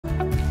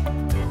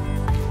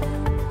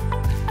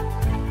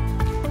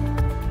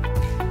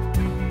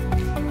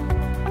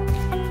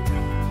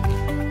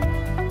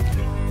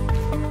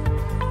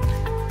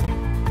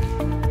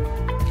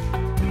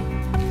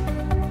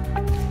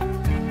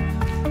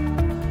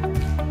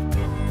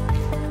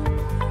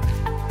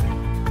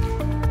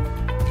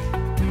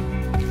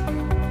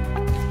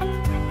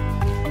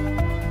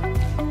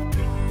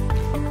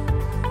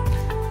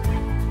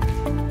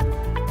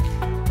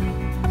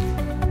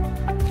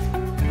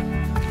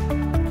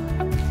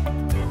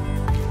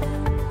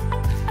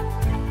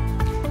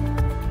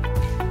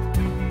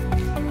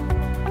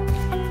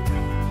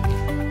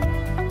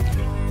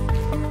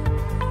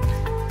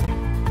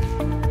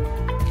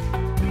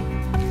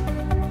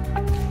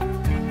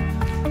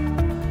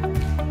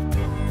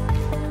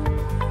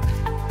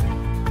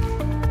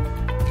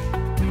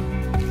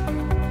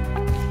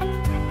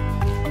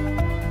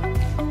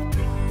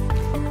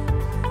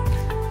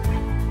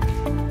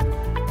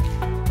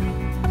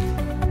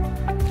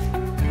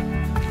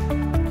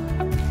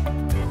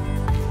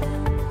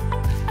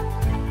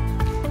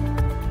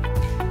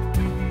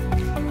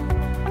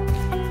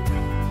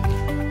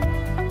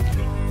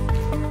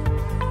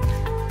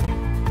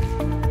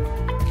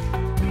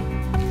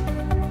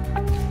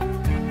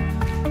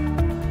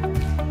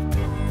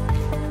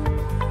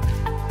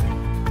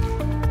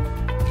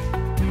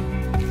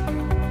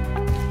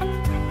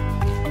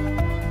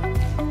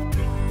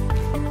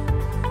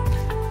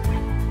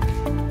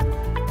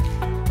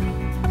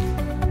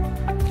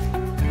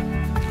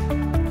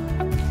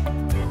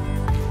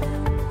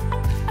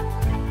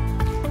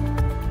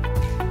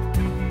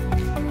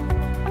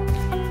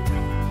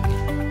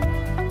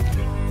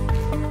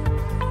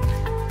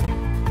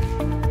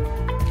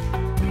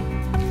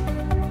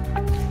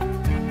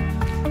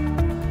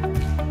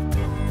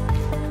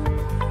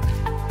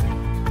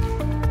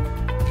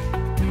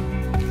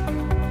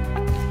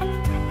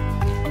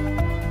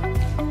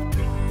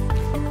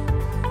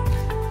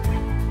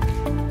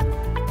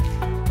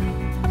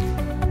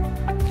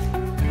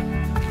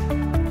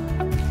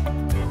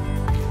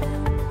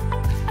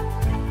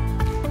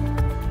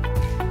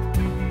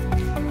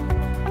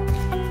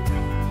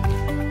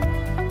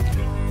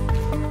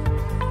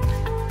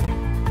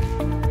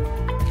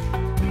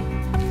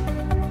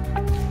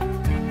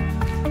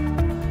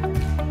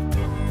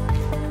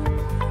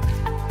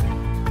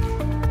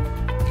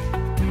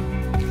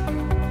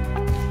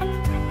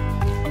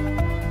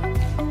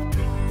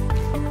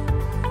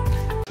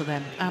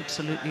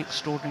absolutely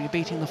extraordinary,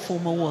 beating the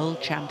former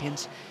world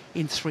champions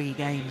in 3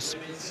 games.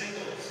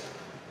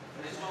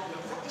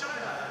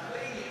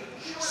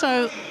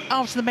 So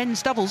after the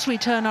men's doubles, we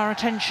turn our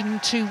attention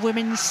to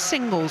women's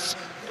singles.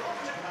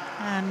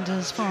 And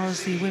as far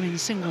as the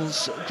women's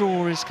singles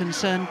draw is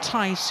concerned,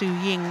 Tai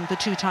Tzu-Ying, the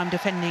 2-time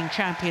defending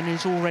champion,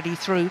 is already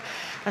through,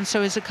 and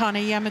so is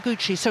Akane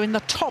Yamaguchi. So in the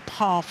top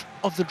half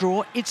of the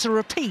draw, it's a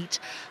repeat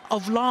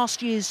of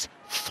last year's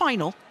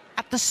final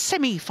at the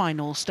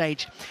semi-final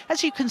stage.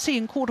 As you can see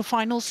in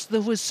quarterfinals,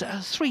 there was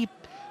 3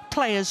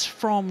 players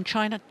from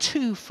China,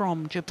 2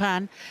 from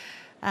Japan,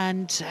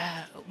 and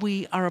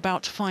we are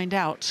about to find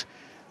out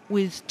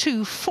with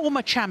 2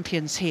 former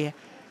champions here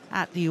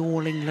at the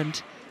All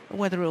England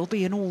whether it'll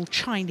be an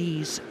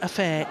all-Chinese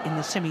affair in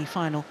the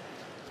semi-final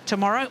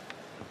tomorrow,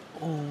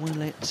 or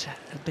will it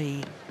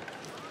be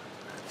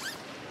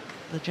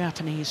the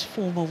Japanese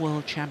former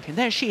world champion.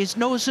 There she is,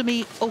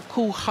 Nozomi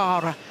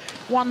Okuhara,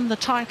 won the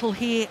title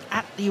here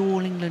at the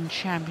All England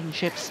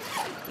Championships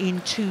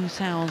in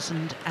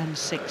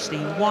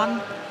 2016,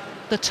 won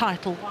the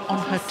title on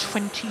her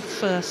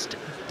 21st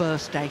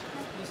birthday.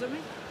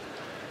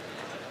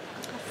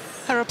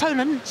 Her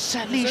opponent,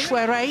 Li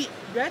Xuerui,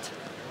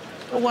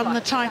 won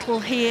the title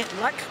here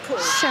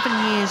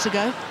 7 years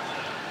ago.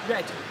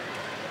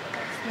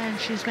 And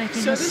she's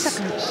making her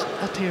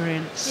 2nd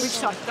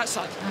appearance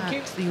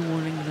at the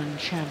All England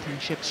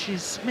Championships.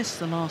 She's missed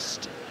the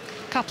last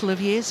couple of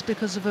years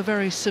because of a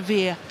very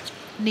severe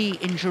knee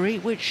injury,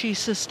 which she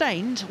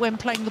sustained when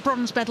playing the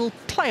bronze medal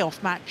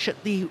playoff match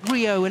at the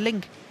Rio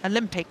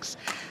Olympics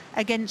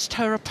against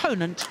her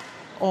opponent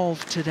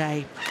of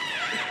today.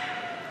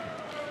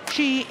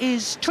 She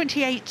is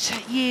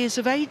 28 years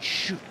of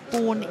age,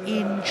 born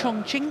in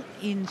Chongqing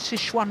in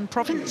Sichuan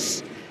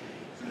province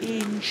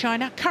in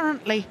China,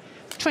 currently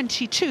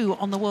 22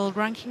 on the world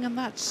ranking, and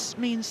that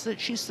means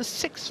that she's the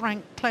 6th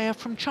ranked player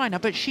from China,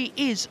 but she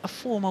is a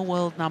former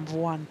world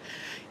 #1.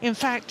 In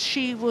fact,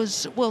 she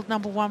was world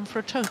 #1 for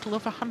a total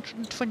of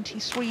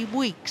 123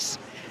 weeks.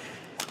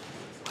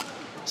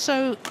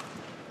 So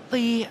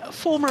the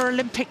former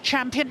Olympic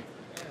champion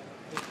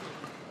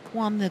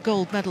won the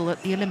gold medal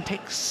at the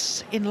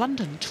Olympics in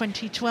London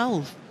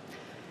 2012.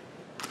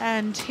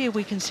 And here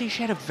we can see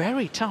she had a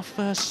very tough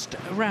first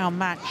round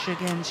match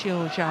against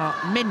Yeo Jia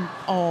Min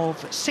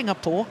of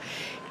Singapore.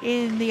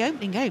 In the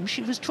opening game,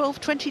 she was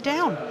 12-20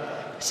 down,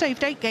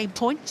 saved 8 game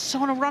points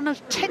on a run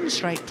of 10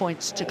 straight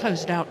points to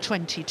close it out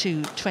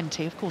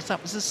 22-20. Of course,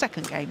 that was the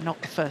second game,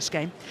 not the first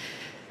game.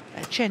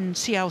 Chen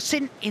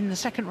Xiaoxin in the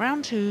second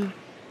round, who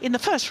in the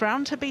first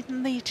round had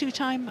beaten the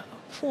 2-time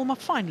former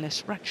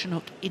finalist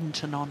Ratchanok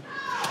Intanon.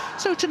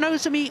 So to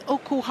Nozomi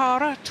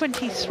Okuhara,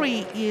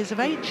 23 years of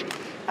age,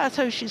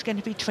 so she's going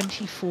to be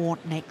 24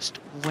 next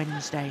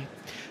Wednesday.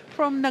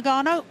 From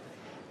Nagano,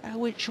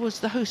 which was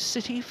the host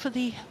city for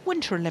the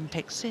Winter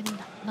Olympics in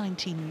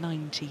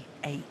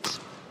 1998.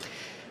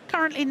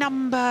 Currently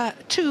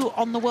 #2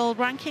 on the world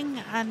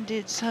ranking, and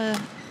it's her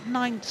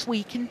 9th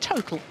week in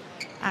total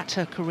at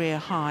her career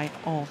high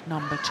of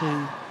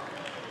 #2.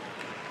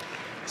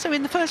 So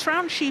in the first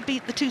round, she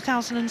beat the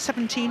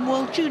 2017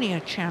 World Junior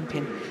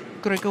Champion,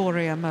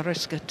 Gregoria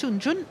Mariska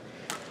Tunjun,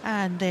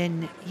 and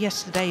then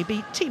yesterday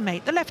beat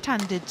teammate, the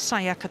left-handed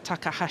Sayaka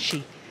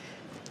Takahashi.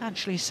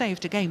 Actually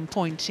saved a game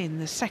point in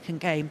the second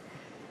game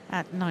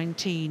at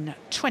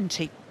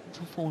 19-20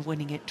 before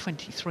winning it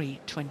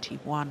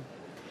 23-21.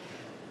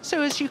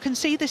 So as you can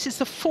see, this is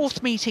the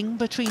 4th meeting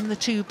between the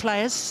 2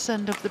 players,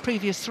 and of the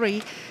previous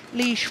 3,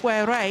 Li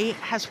Xuerui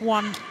has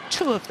won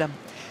 2 of them.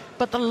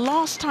 But the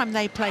last time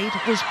they played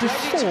was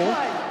before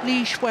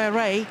Li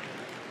Xuerui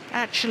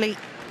actually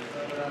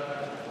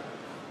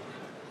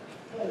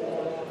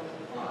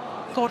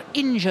got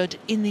injured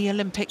in the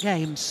Olympic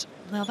Games.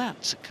 Now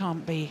that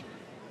can't be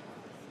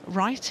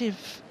right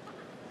if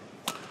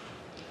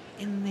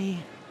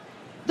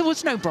there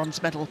was no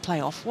bronze medal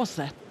playoff, was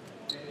there?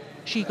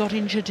 She got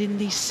injured in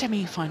the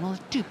semi-final. I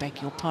do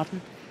beg your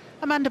pardon.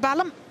 Amanda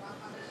Ballum,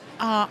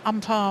 our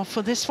umpire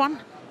for this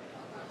one,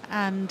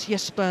 and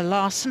Jesper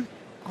Larsen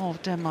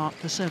of Denmark,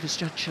 the service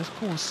judge, of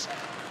course.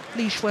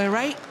 Li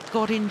Xuerui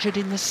got injured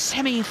in the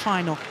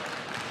semi-final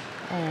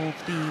of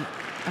the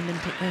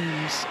Olympic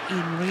Games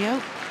in Rio,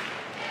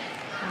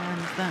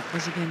 and that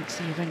was against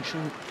the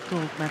eventual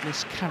gold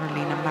medalist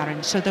Carolina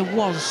Marin. So there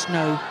was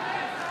no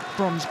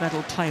bronze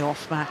medal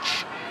playoff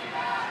match.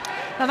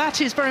 Now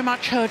that is very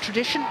much her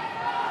tradition.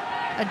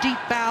 A deep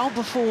bow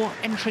before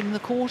entering the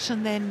court,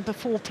 and then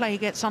before play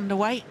gets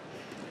underway,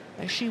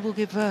 she will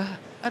give a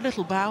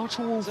little bow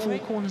to all 4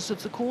 corners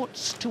of the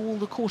courts, to all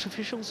the court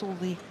officials, all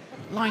the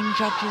line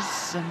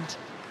judges, and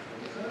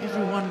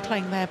everyone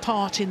playing their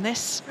part in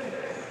this.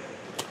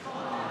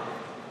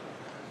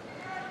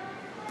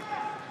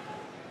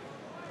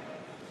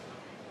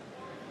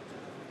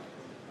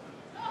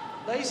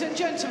 Ladies and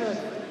gentlemen,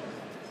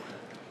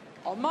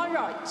 on my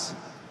right,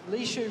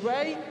 Li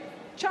Xuerui,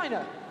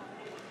 China.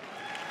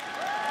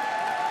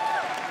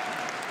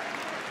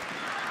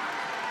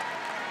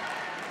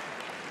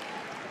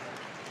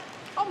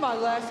 On my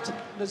left,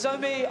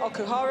 Nozomi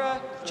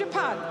Okuhara,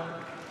 Japan.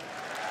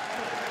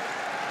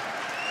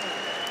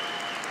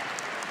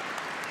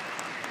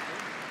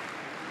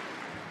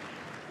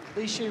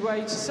 Li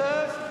Xuerui to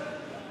serve.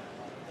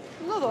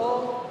 Love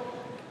all.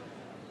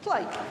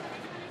 Play.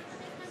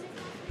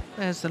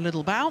 There's the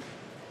little bow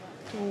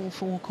to all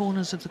four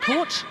corners of the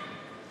court.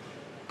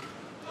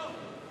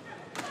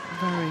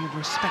 Very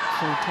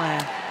respectful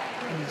player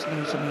is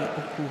Nozomi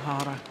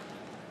OKUHARA.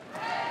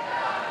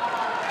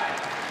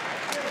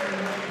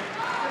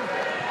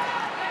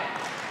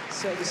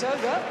 Service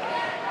over.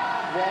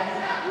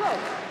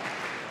 1-love.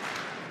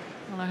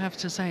 Well, I have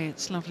to say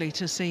it's lovely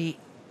to see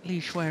Li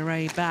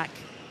Xuerui back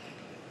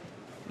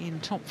in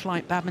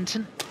top-flight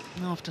badminton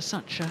after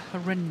such a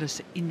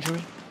horrendous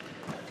injury.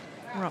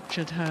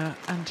 Ruptured her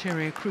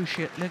anterior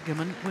cruciate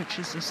ligament, which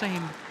is the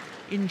same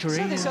injury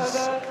as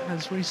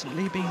has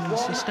recently been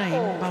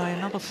sustained by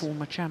another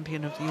former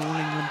champion of the All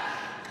England,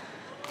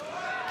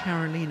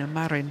 Carolina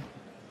Marin.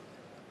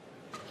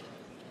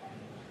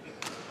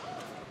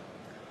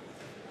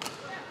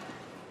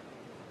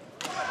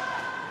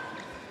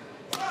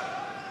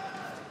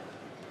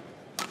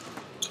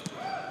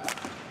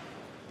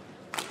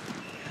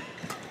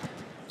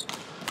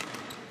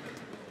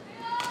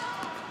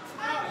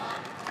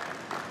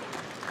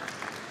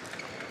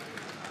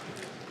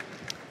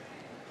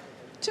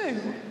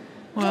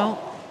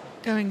 Well,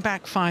 going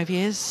back 5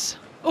 years,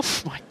 oh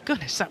my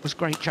goodness, that was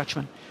great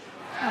judgment.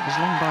 That was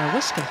long by a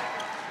whisker.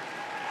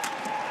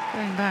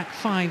 Going back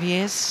 5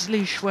 years,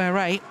 Li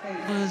Xuerui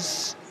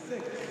was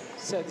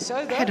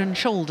head and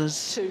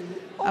shoulders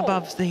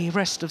above the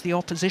rest of the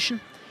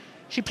opposition.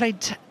 She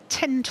played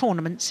 10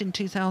 tournaments in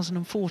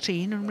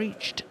 2014 and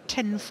reached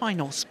 10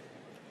 finals.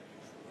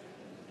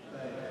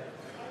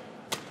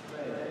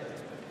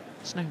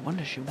 It's no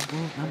wonder she was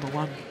world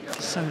 #1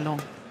 for so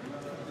long.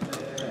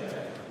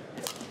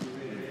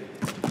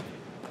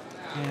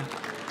 Yeah,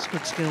 it's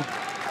good skill.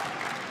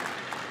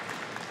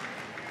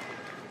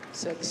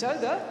 Service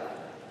over.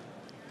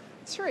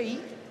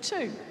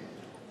 3-2.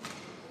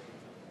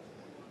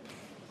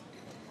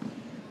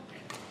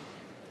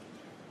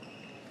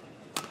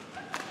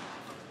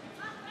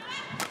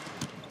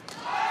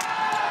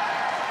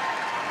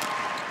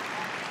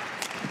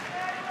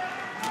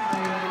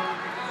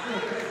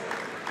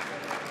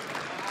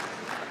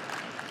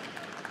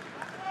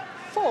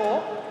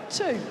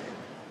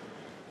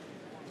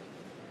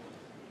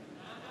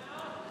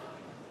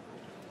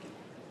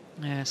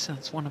 Yes,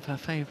 that's one of her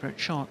favourite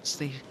shots,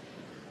 the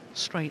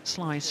straight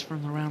slice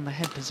from around the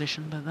head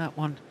position, but that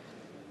one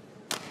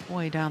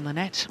way down the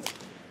net.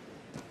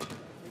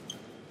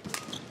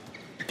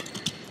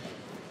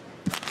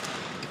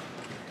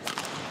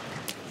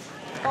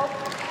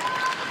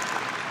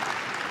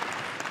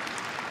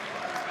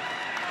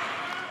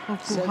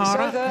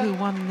 OKUHARA, who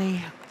won the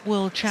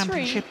World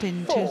Championship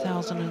in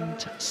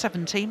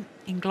 2017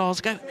 in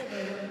Glasgow.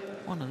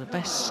 One of the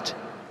best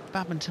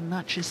badminton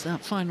matches,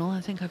 that final,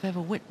 I think I've ever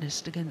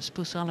witnessed against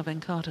Pusala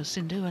Venkata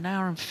Sindhu. An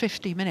hour and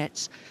 50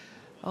 minutes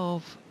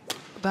of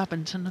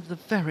badminton of the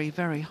very,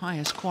 very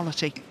highest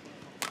quality.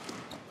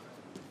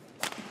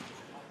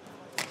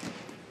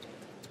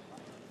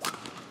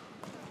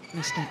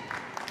 Missed it.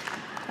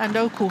 And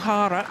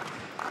OKUHARA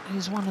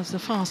is one of the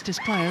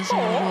fastest players on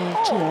the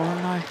World Tour,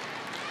 and I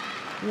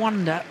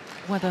wonder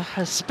whether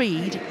her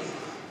speed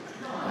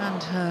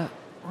and her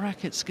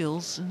racket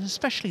skills, and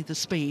especially the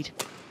speed,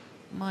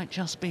 might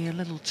just be a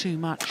little too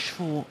much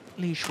for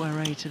Li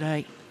Xuerui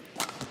today.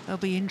 It'll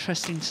be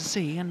interesting to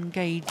see and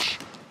gauge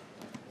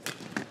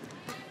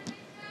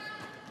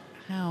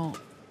how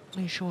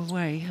Li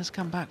Xuerui has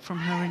come back from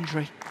her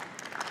injury.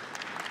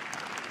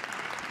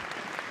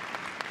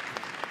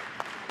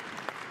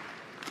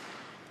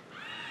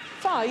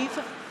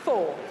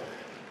 (5-4).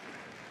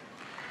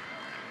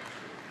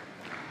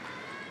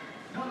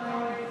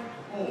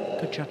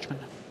 Good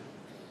judgment.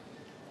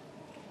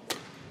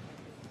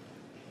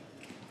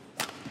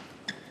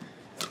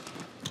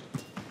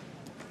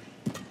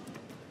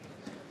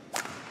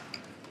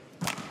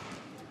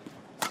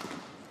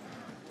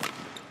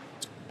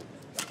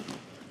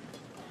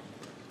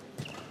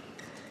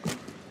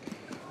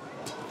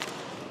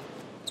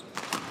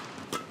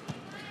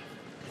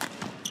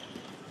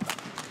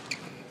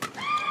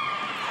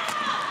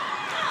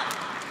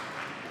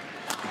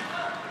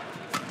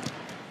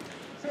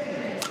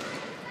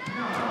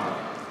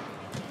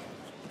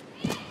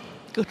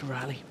 Good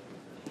rally.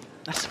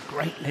 That's a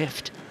great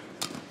lift.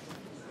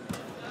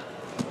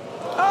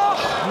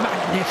 Oh,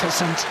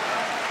 magnificent.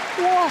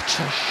 What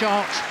a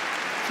shot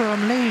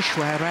from Li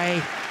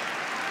Xuerui.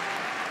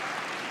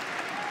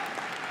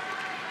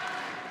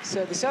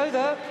 Service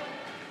over.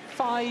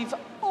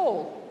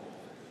 5-all.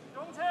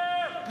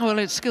 Well,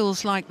 it's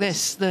skills like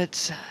this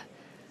that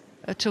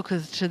took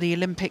her to the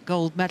Olympic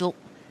gold medal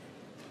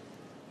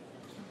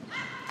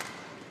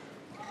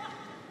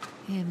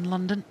in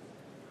London.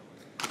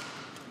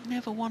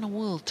 Never won a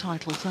world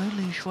title though,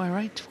 Li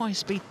Xuerui,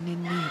 twice beaten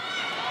in the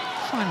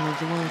final of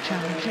the World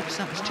Championships.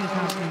 That was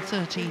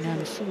 2013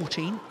 and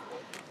 14.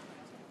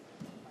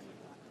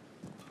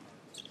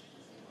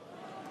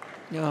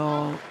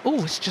 Oh,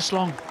 it's just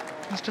long.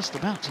 I was just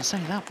about to say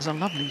that was a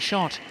lovely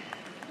shot.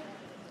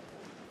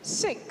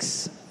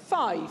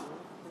 6-5.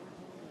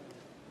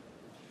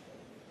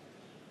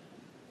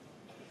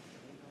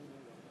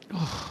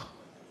 Oh,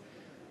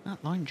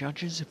 that line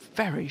judge is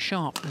very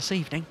sharp this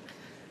evening.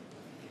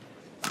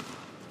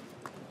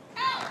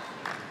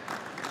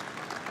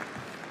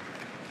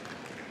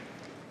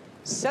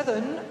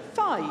 7-5.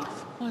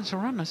 Well, it's a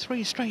run of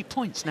 3 straight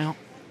points now.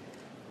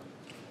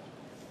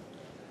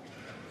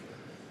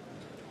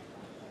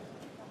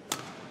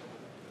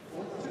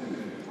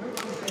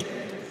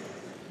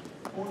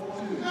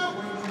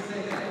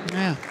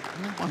 Yeah,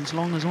 that one's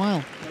long as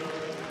well.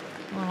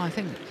 Well, I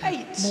think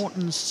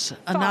Morton's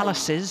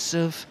analysis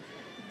of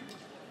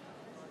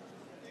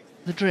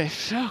the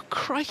drift. Oh,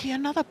 crikey,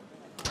 another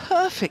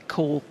perfect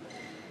call.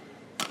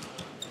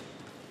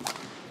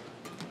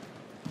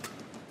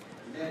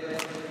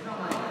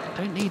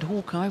 Don't need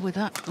Hawkeye with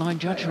that line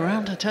judge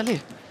around, I tell you.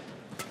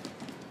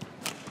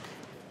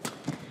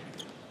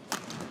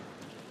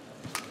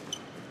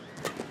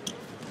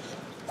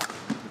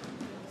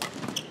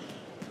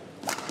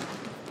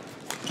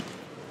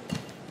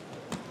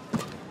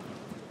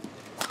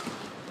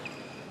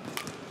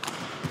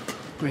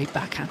 Great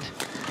backhand.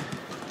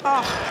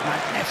 Oh,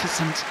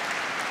 magnificent.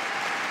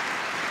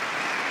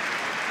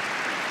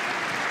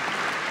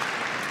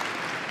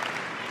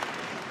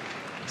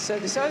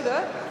 Service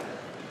over.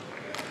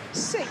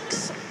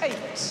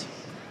 6-8.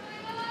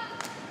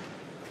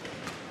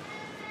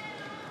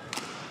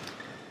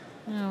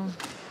 Well,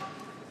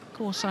 of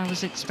course, I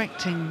was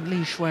expecting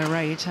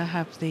Xuerui to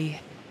have the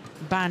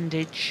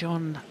bandage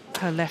on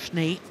her left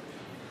knee,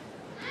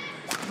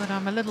 but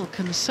I'm a little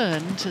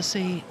concerned to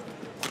see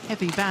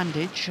heavy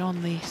bandage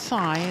on the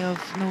thigh of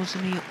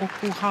Nozomi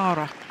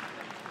OKUHARA.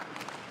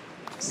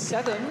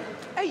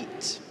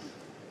 7-8.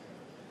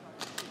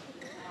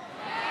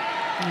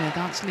 Yeah,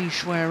 that's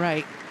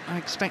Xuerui. I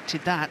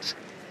expected that.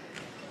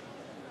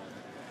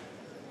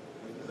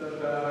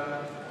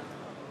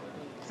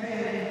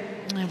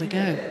 There we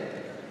go.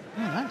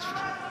 Oh, that's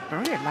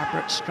very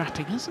elaborate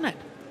strapping, isn't it?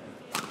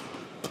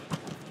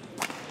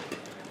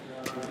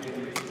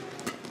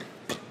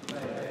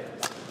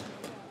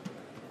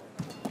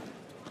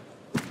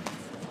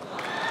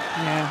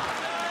 Yeah.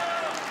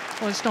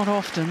 Well, it's not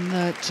often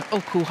that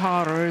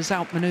Okuhara is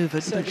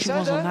outmaneuvered, but she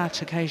was on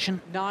that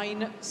occasion.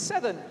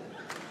 9-7.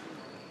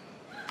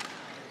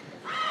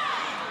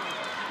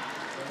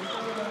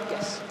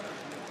 Yes.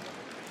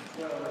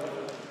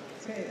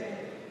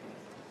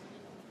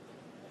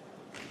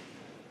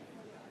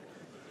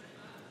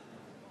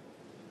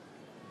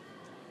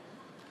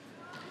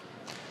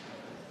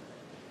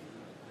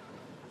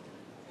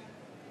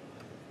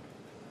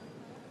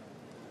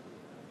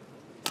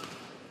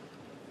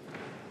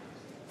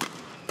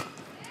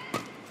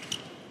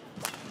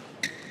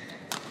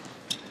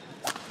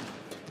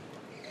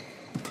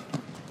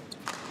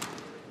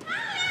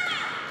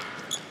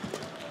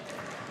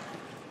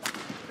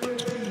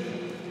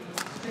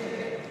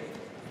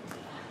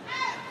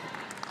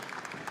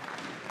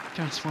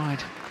 Just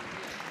wide.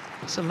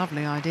 It's a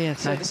lovely idea,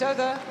 though. Service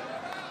over.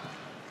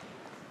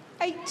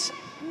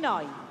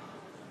 8-9.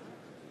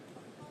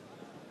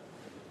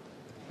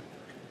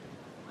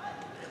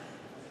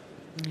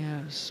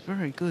 Yeah, it's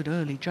very good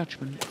early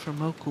judgment from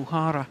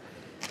Okuhara.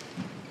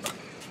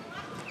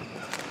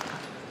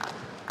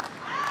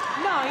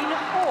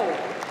 9-all.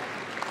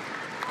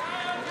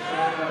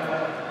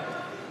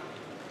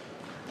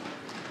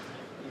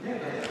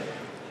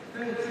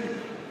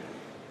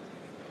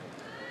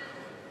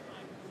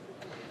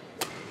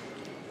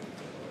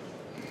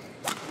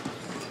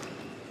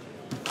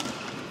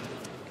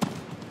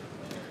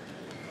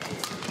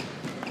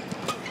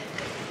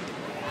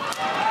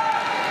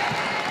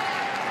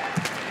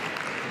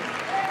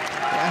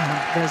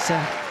 There's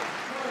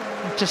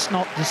just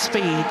not the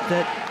speed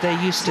that there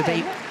used to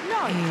be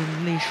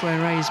in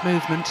Xuerui's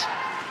movement.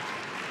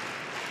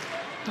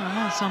 Well,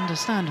 that's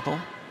understandable.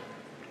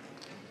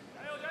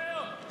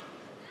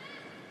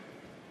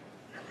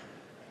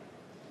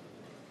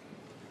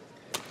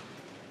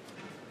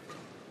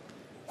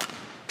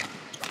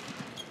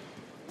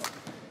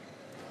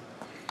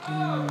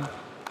 Well,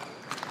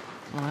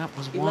 that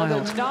was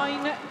wild.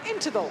 11-9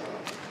 interval.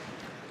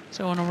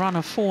 So on a run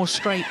of 4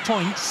 straight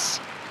points,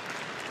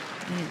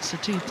 it's a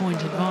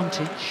 2-point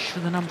advantage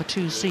for the number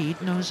 2 seed,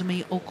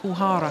 Nozomi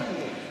Okuhara.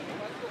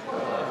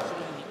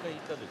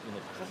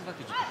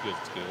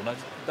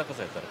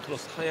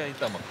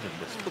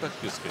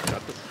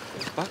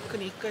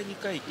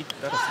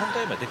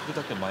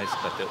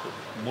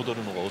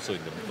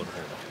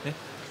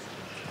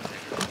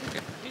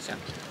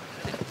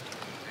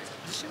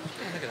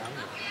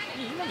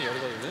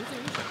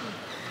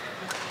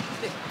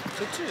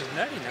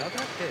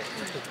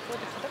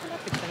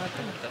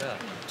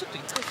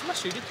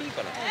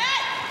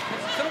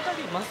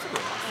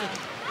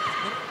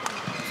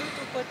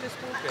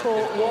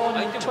 Court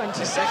 1,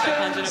 20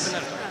 seconds.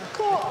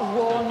 Court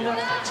 1,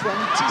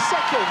 20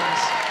 seconds.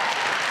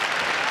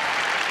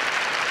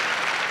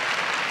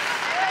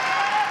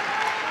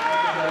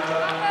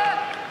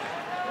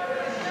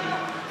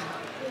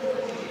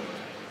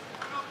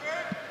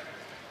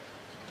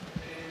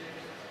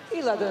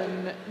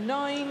 Eleven,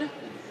 9,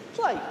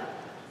 play.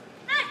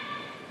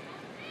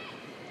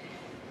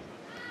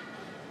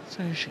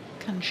 So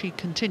can she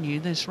continue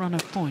this run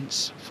of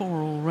points?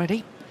 4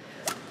 already.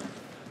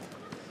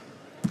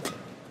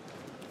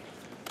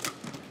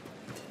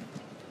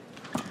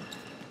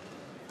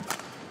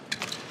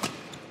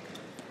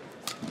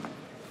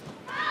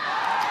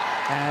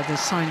 There's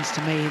signs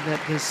to me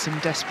that there's some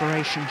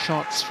desperation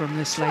shots from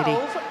this lady,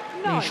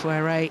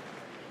 Xuerui.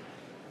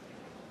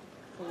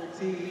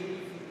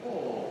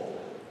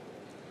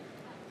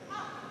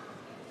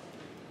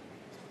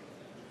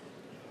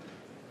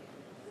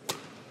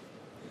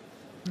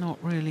 Not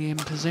really in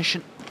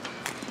position.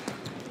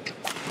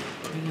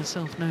 Giving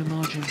herself no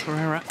margin for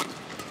error.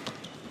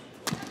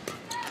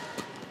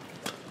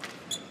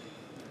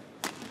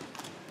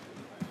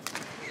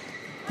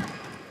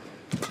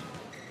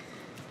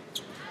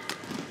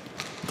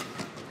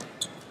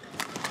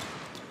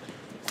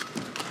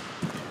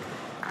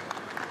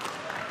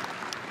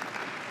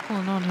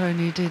 Well, not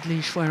only did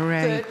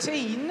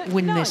Xuerui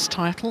win this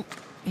title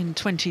in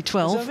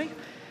 2012,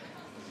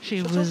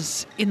 she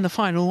was in the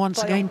final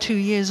once again 2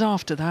 years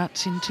after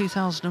that, in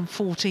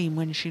 2014,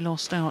 when she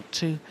lost out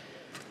to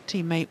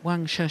teammate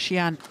Wang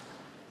Shexian.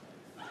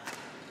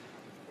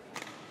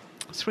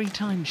 3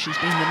 times she's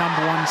been the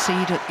 #1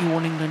 seed at the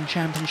All England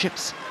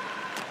Championships.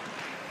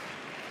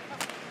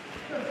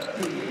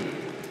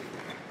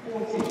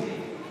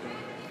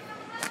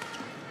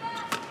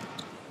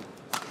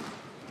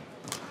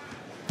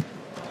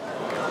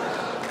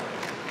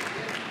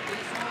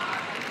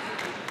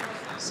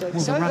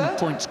 Well, the run of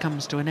points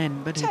comes to an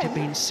end, but it had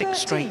been 6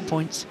 straight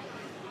points,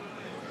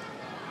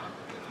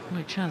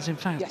 which has in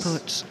fact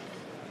put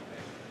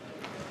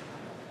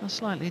a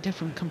slightly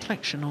different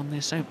complexion on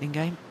this opening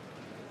game.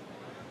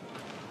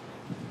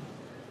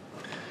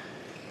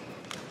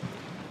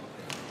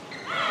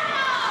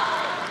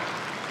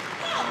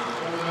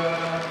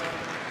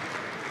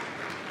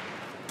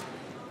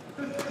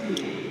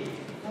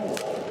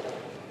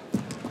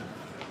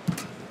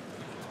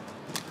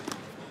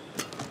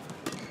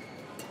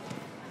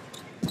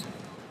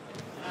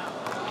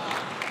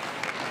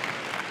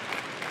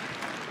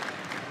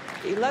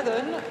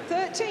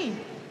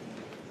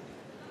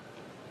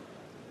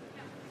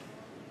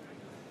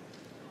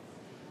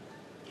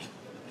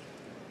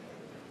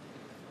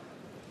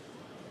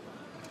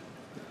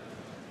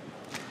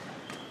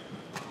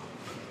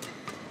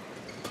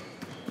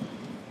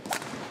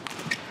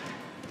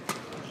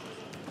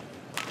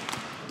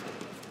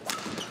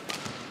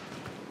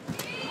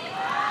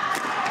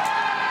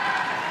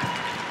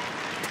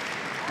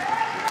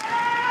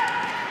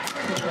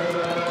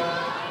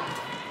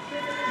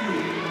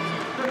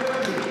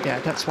 Yeah,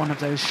 that's one of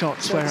those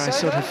shots where I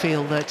sort of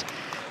feel that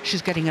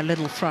she's getting a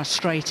little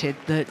frustrated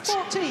that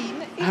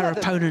her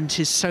opponent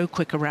is so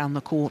quick around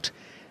the court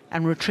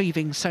and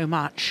retrieving so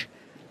much,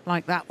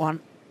 like that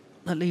one,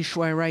 that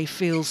Xuerui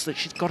feels that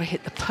she's got to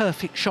hit the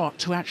perfect shot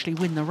to actually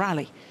win the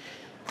rally.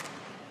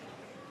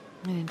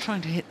 And in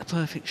trying to hit the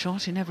perfect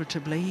shot,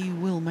 inevitably you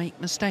will make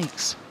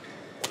mistakes.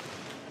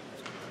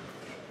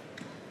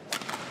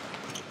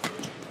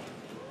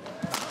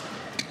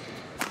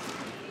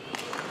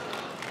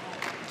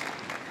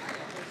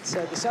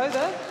 Service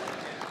over.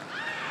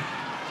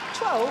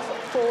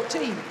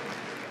 12-14.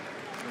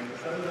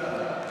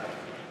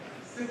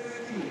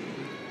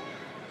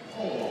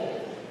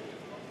 16-4.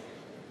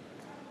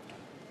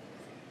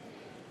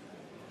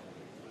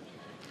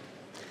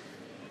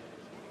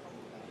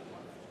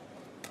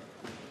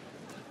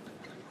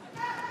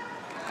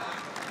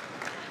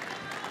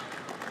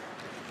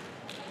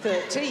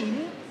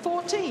 Thirteen,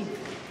 14.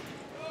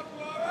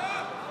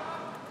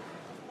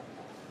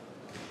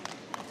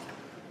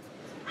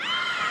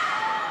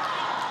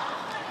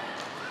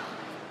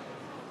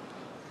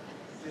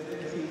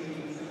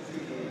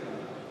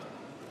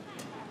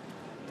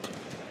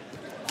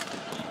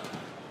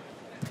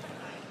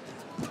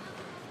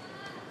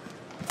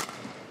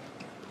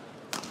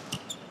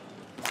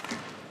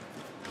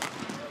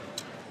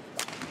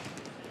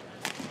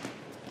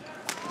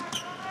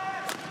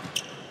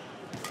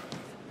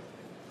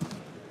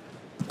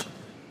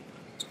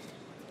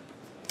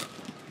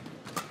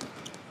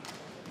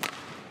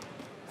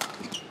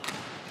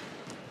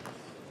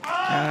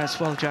 That's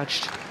well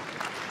judged.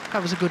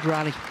 That was a good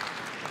rally.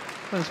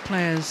 Both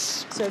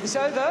players Service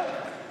over.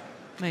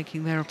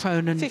 Making their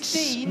opponents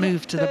 15,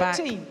 move to the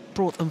 13. back,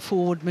 brought them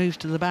forward, moved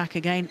to the back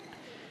again.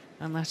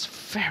 And that's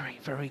very,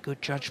 very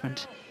good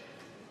judgment.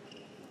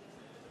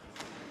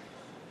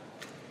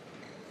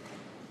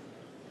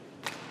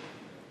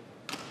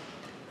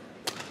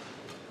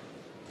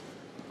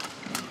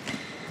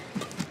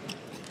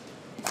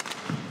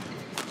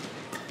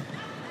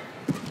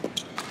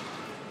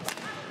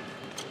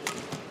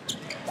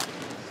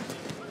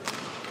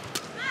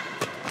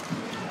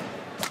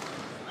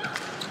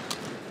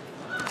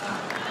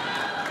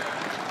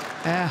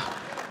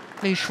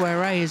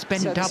 Xuerui is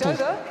bent double.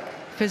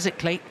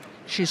 Physically,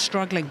 she's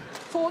struggling.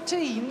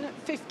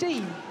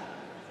 14-15.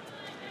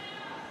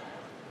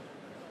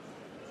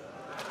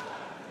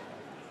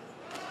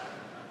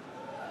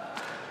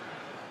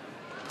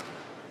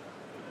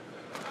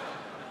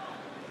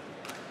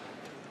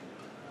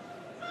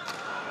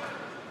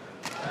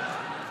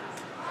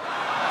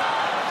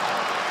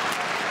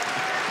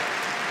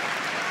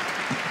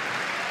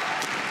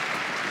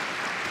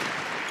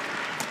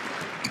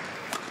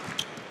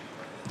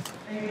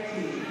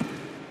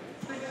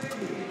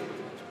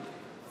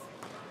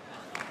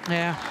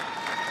 Yeah,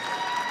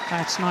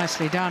 that's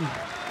nicely done.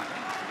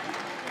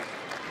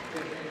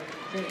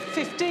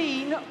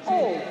 15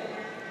 all.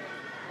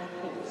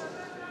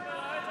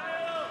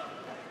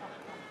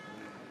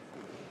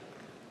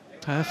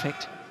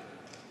 Perfect.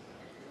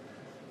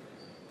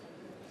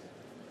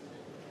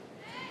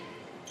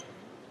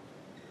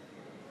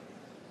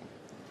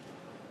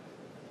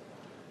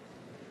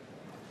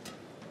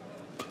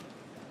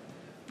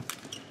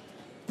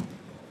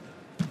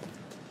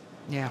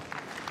 Yeah.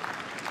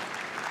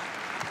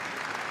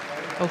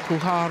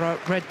 Okuhara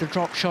read the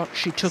drop shot,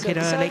 she took it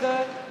early.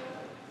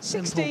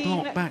 Simple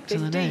block back to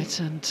the net,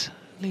 and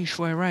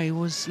Xuerui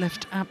was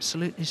left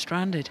absolutely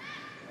stranded.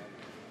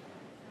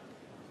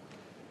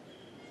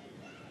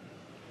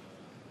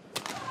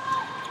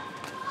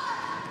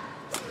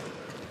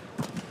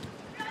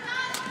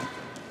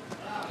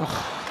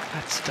 Oh,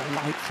 that's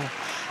delightful.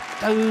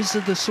 Those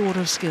are the sort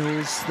of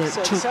skills that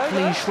took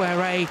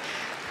Xuerui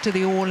to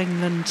the All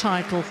England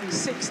title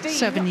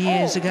 7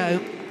 years ago,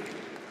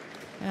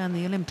 and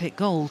the Olympic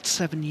gold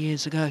 7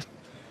 years ago.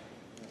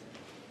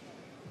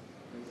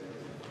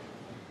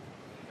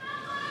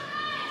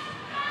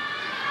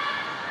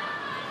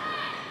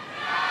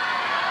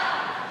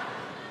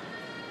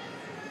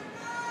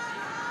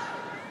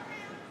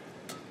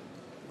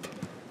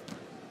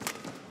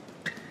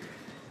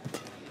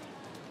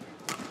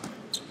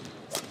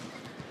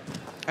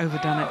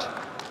 Overdone it.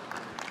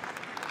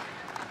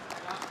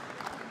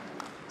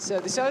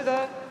 Service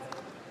over,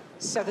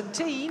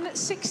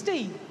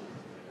 17-16.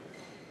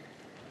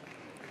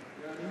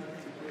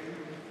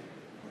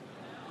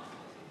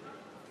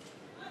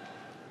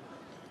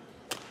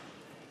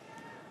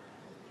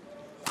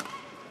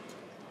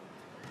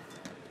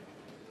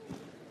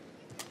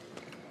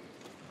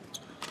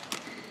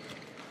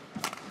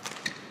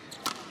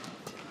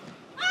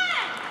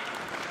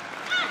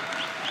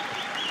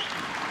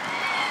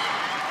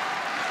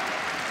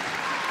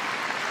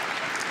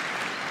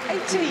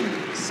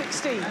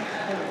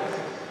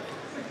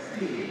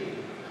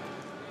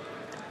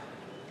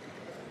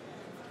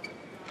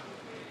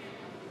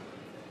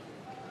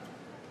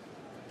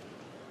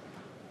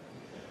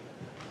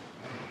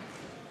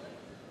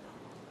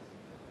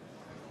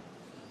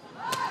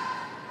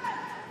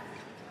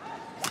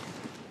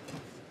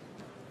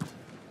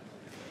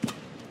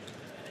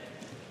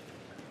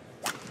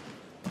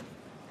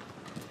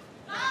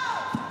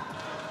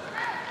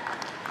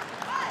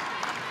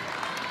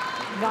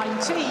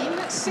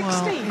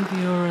 Well, if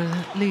you're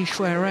a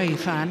Xuerui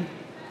fan,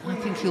 I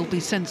think you'll be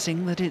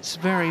sensing that it's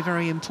very,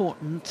 very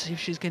important, if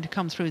she's going to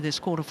come through this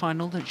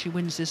quarter-final, that she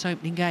wins this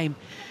opening game.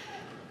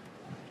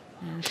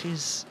 And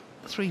she's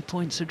 3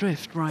 points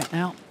adrift right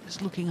now.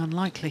 It's looking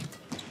unlikely.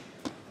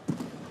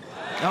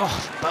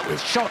 Oh, but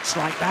with shots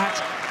like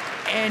that,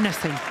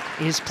 anything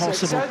is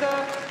possible.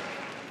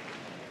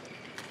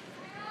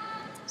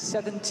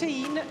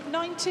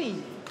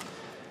 17-19.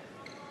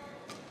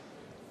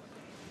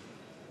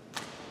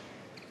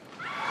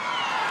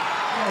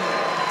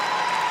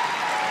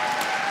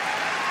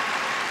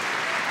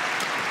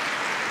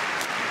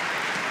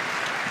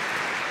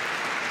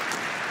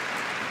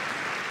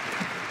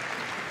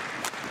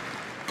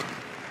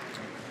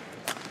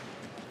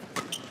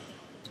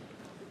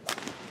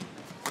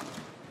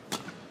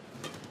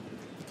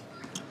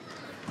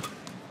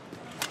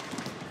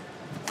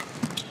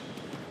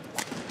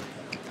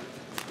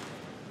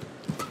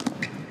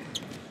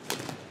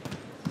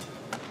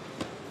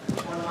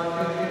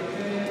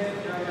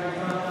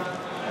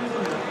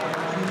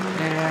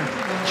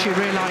 She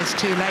realised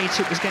too late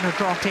it was going to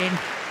drop in,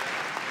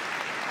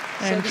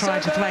 and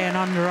tried to play an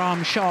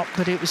underarm shot,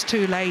 but it was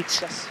too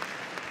late. Yes.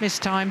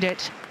 Mistimed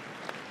it.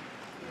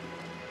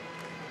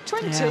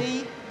 20,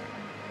 yeah.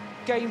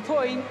 Game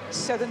point,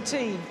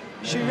 17.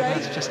 Xuerui.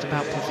 That's just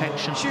about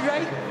perfection.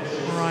 Xuerui.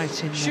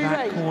 Right in the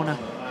back corner.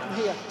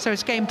 Here. So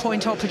it's game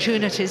point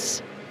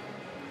opportunities.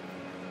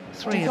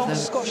 Three of them. Do not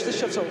squash the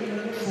shuttle.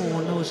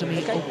 For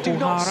Nozomi OKUHARA. Do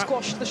not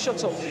squash the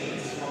shuttle.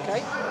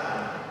 Okay.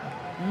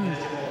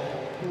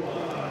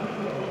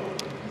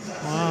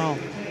 Wow.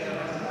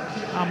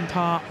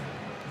 Umpire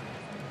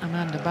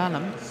Amanda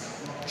Ballum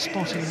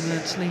spotting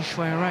that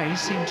Xuerui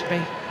seemed to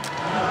be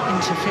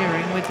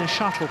interfering with the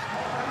shuttle.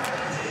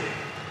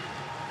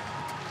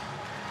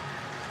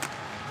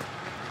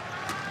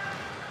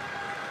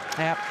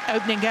 Yeah,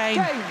 opening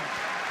game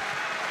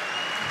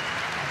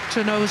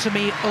to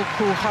Nozomi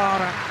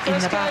OKUHARA in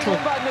the battle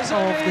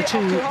of the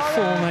two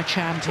former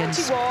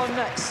champions.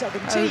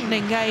 21-17.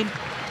 Opening game,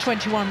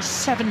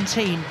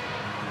 21-17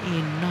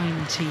 in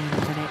 19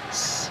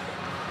 minutes.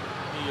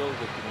 1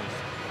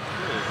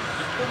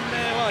本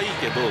目はいい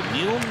けど、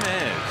2本目、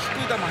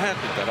低い球速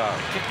くいったら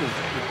結構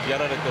や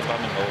られてる場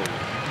面が多い。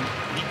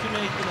2球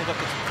目行くのだ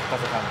け風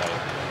考え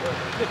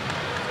で、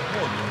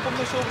もう1本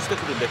目勝負して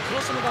くるんで、ク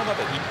ロスの球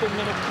で1本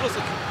目のクロス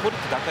クオリ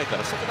ティ高いか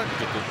ら、そこだけ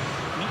ちょっと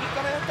右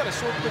からやったら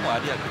勝負でもあ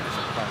りやけど、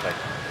そこ考えて。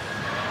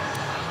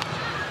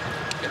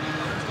いや、い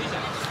いじゃ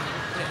ないですか。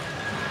で、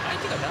相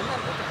手がだんだ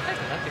ん速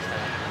くなってきた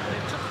ら、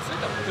ちょっとつい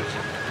たら来るじ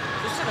ゃん。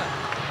そし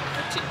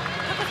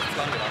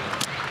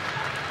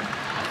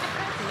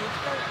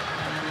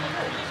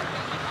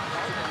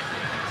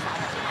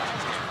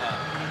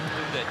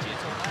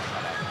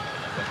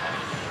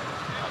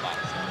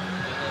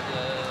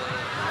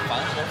防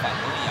守反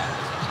攻一样的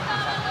情况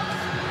下，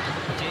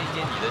接一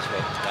接你的球，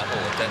然后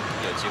我再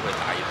有机会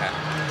打一拍，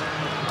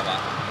好吧？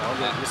然后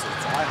也是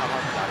抓一下他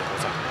压力过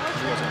程，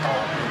如果是到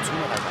冲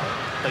的太高，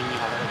等一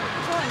下他就会。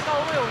说很到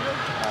位，我就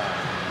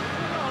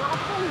我拉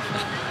不动去。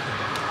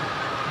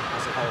但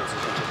是他有之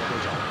前接受对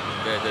角。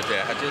对对对，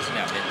他就是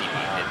两边底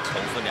嘛，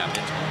重复两边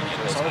重复你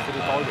后场。稍微幅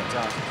度高一点，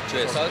这样。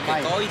对，稍微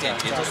高一点，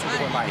节奏速度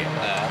会慢一点。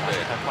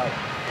对，太快了。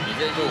你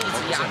这就一直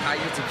压他，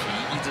一直平，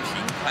一直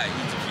平快，一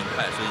直平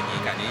快，所以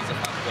你感觉一直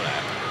缓不过来。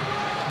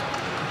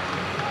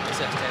没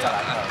事，再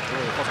来看，如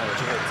果后场有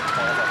机会，再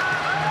来再来。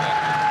对。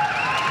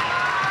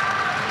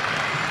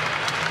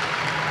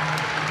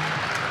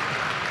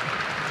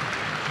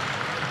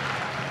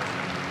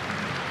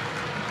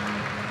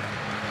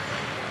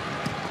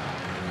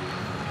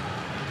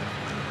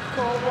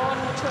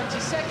 20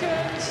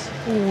 seconds.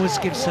 Always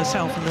gives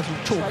herself a little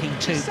talking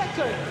to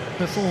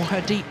before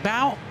her deep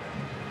bow.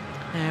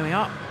 There we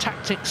are,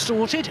 tactics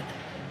sorted.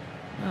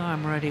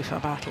 I'm ready for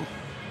battle.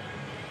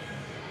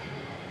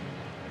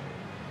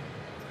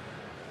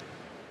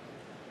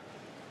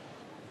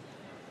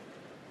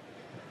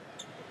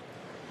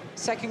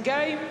 Second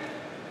game,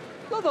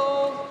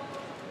 level,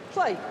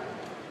 play.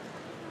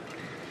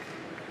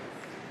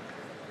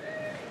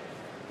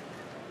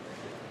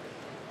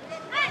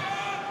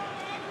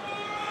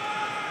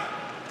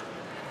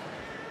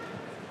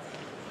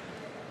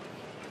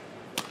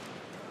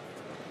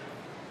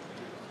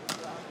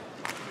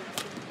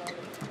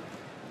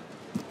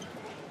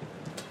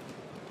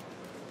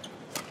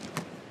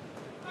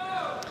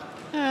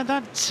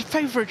 That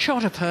favourite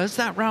shot of hers,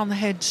 that round the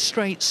head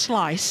straight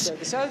slice,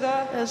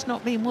 has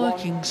not been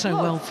working so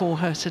well for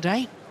her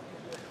today.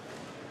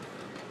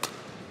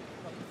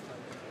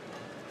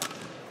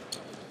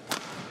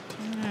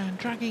 And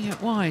dragging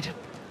it wide.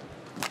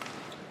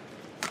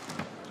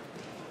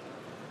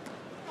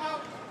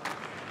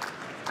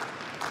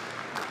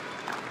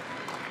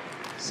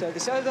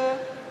 Service over,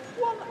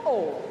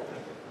 1-all.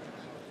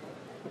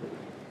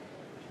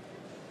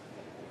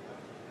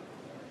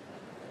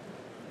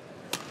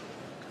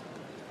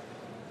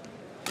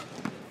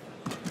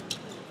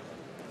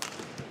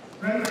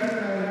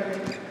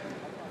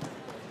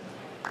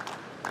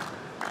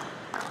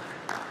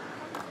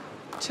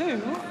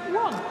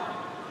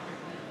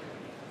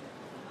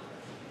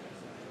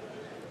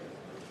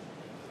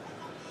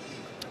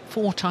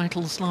 Four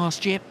titles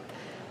last year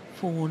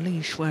for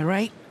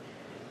Xuerui.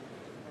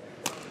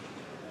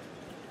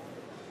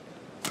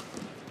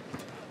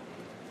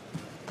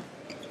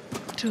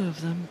 Two of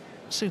them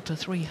Super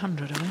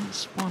 300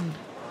 events, one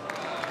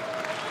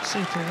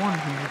Super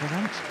 100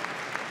 event.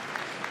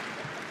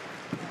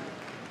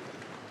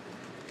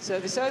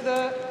 Service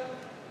over,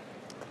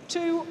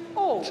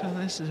 2-all. So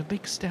this is a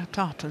big step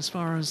up as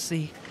far as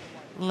the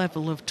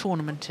level of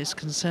tournament is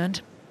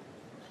concerned.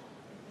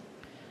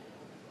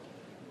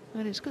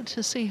 But it's good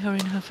to see her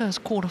in her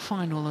first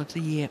quarter-final of the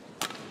year.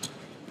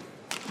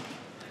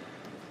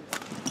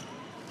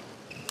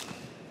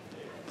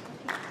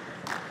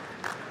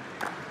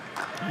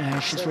 Yeah,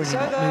 she's really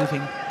not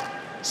moving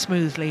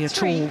smoothly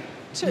at all,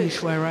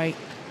 Xuerui.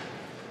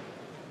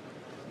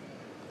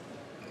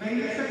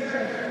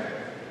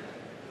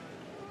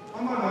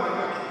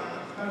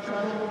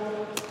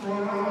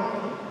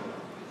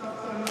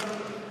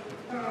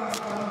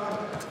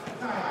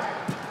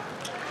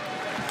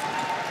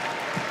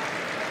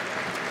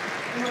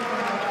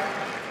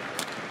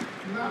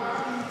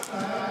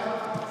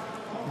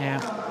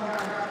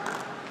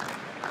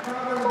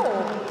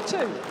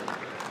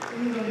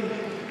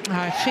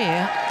 I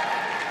fear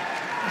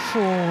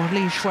for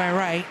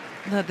Xuerui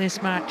that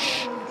this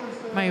match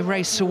may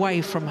race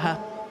away from her.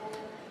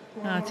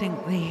 I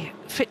think the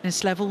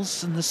fitness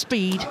levels and the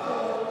speed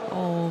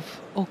of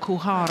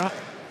Okuhara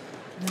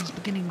is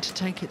beginning to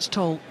take its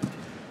toll.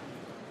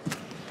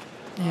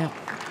 Yeah.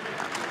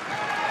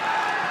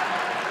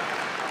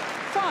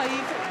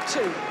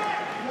 5-2.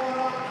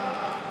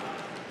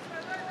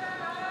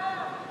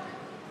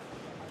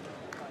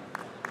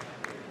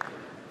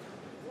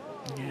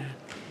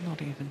 Not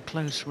even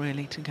close,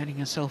 really, to getting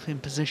herself in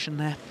position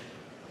there.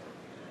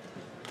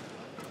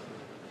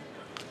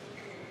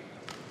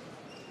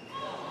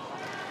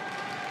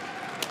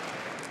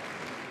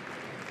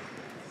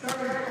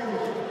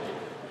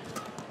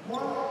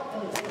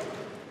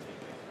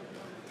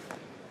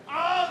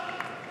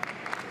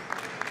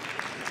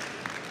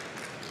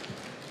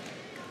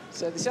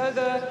 Service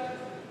over,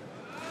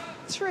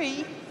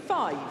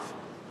 3-5.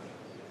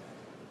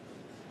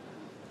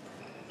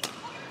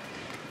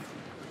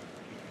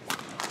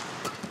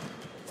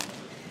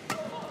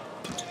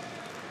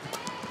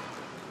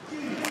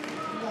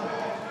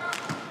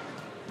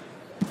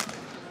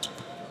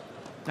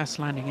 That's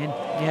landing in.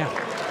 Yeah,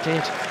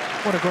 did.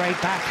 What a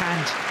great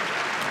backhand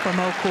from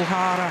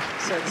Okuhara.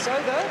 Service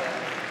over,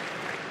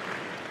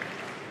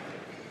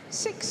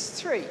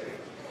 6-3.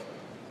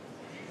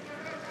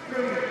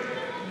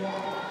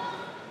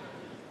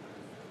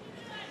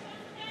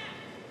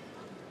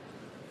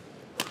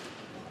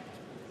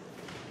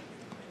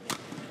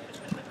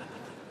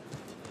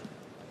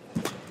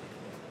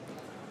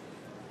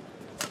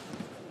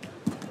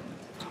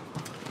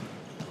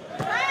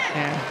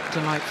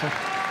 delightful.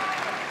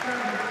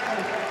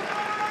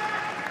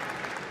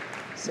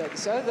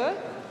 Service over.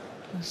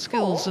 The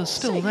skills are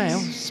still there,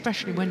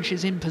 especially when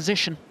she's in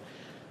position,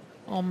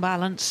 on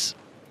balance.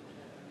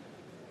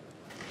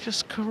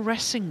 Just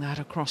caressing that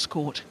across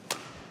court.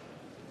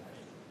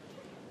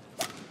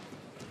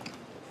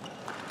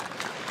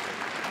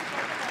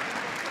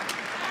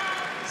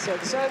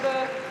 Service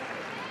over.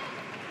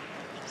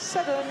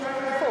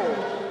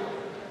 7-4.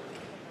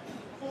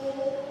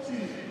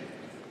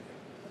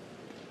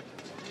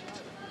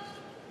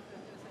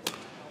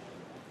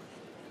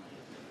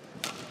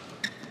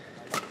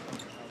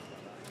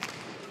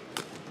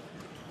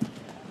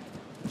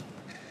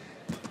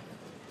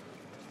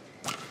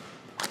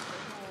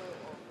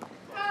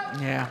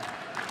 Yeah.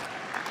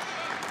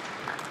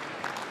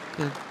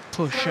 Good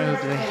push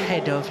over the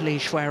head of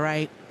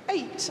Xuerui.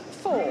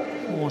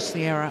 8-4. Force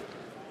the error.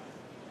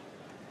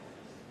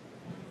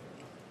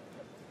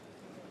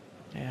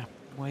 Yeah,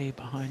 way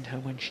behind her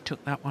when she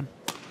took that one.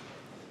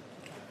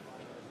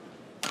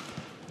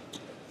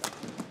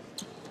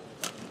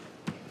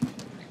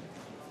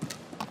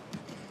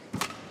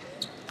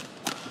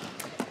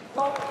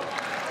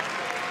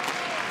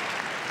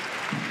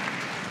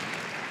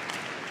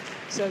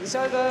 Service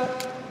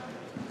over.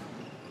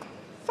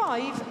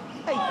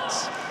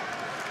 5-8.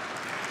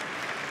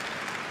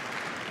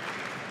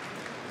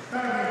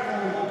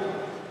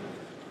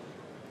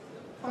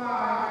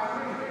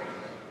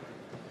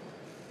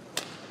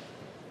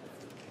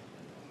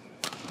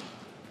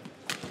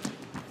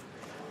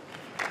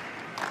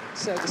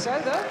 Service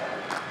over.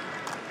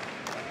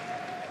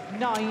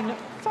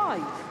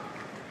 9-5.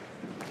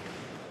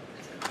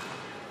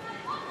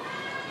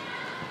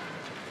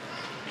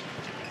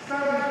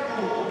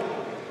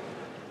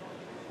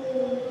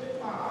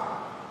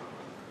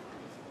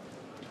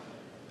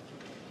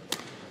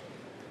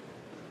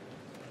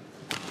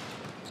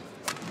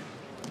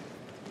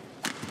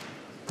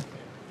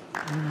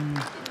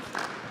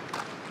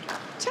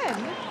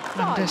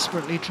 I'm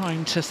desperately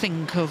trying to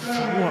think of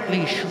what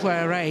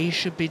Xuerui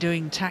should be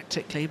doing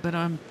tactically, but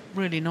I'm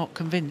really not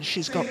convinced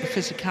she's got the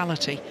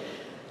physicality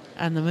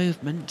and the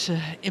movement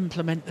to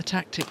implement the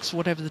tactics,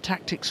 whatever the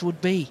tactics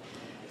would be.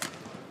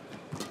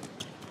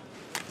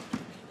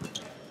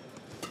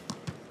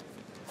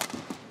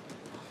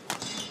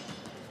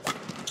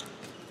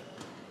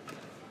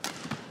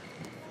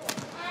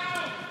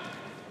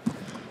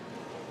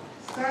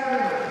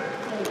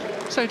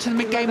 So to the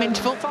mid-game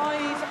interval.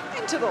 5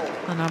 interval.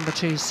 The number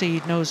 2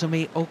 seed,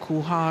 Nozomi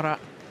OKUHARA,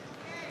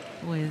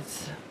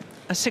 with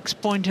a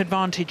 6-point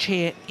advantage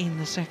here in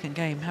the second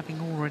game,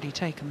 having already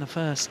taken the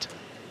first.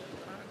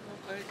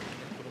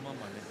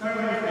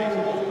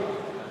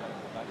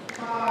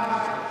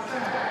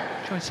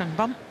 Choi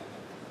Sang-bum,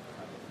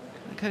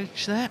 the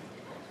coach there.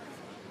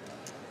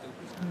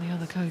 And the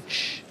other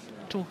coach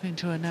talking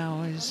to her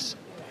now is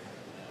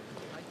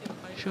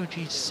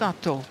Shoji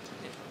Sato.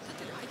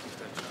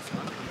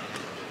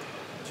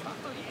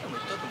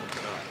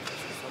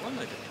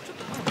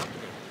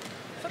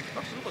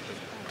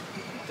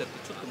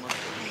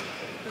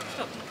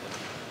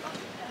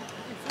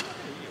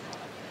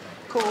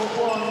 Court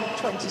 1,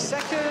 20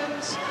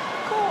 seconds.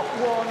 Court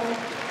 1,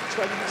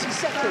 20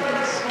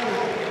 seconds.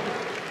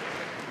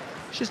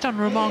 She's done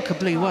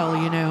remarkably well,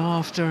 you know,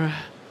 after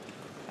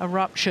a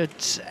ruptured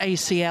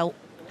ACL,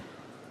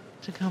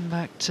 to come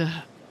back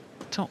to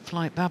top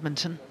flight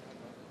badminton.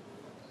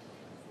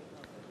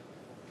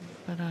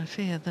 But I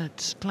fear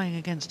that playing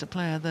against a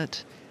player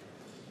that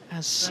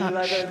has such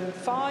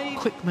 11-5.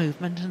 quick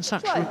movement and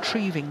such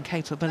retrieving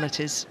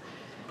capabilities,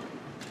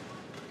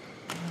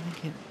 I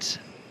think it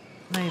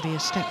may be a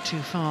step too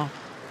far.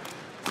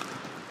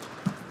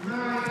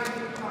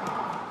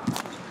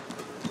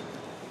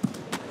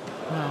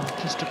 Well,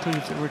 just to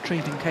prove the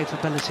retrieving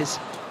capabilities.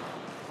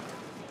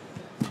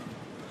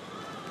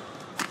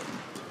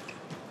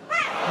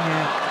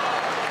 Yeah.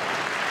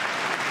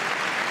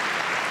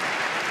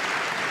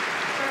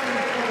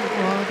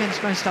 Well,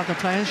 against most other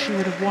players, she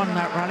would have won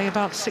that rally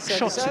about 6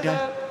 shots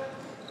ago.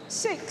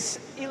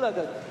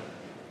 6-11.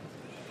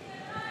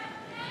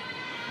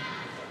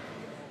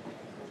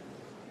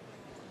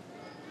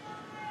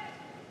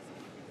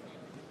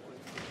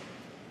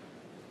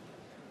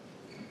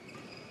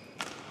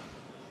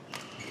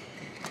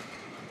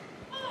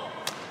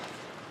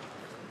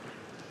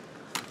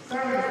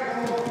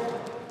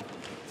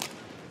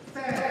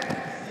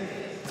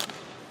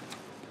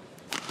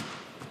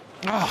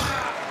 Oh,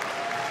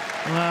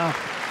 well,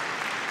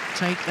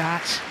 take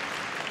that.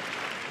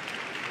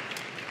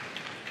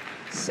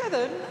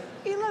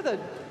 7-11.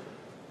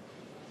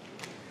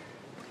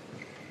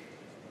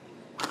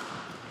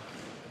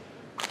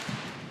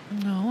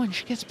 No, and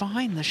she gets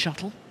behind the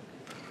shuttle.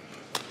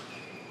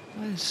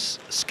 Those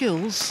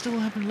skills still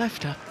haven't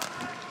left her.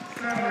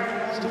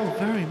 Still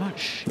very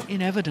much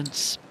in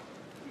evidence.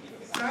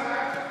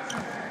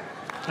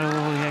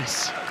 Oh,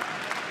 yes.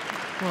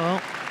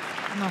 Well,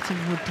 nothing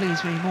would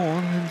please me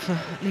more than for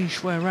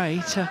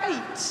Xuerui to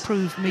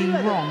prove me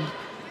wrong,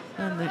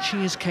 and that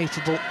she is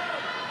capable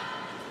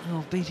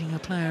of beating a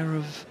player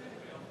of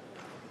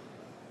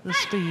the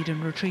speed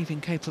and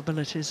retrieving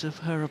capabilities of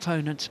her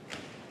opponent.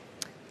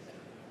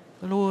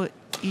 Law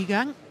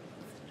Yigang,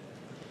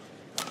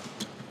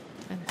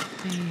 and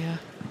the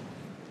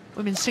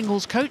women's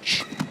singles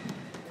coach.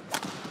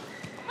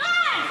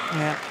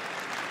 Yeah.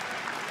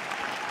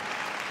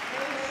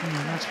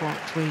 That's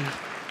what we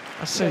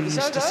are so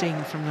used to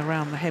seeing from the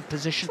round the head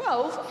position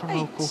from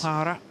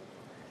Okuhara.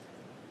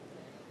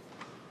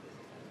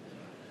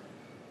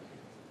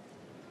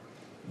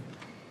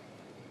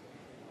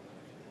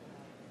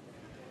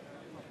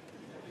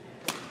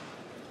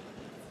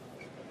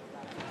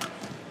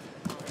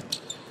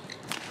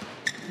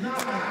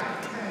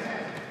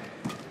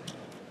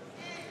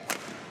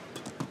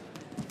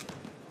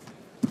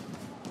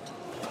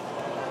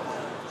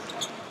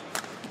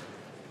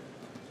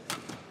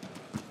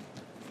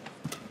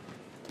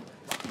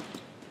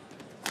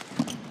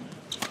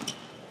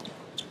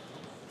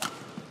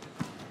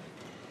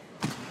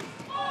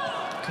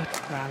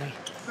 Rally.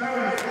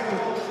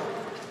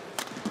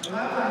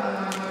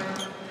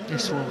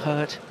 This will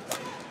hurt.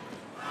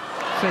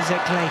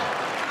 Physically,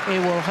 it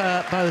will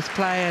hurt both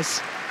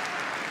players.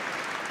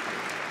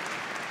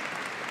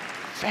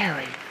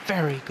 Very,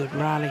 very good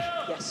rally.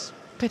 Yes.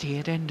 Pity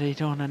it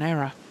ended on an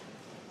error.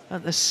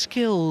 But the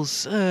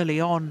skills early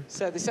on,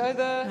 Service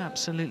over.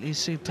 Absolutely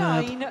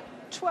superb.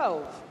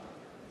 9-12.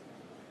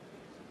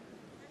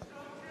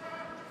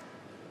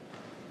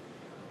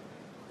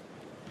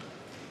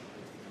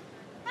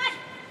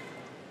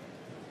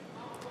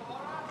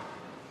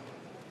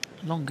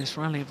 Longest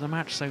rally of the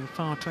match so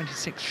far,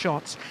 26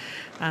 shots,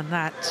 and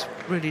that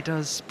really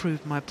does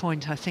prove my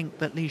point. I think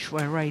that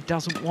Xuerui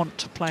doesn't want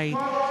to play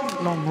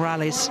long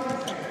rallies.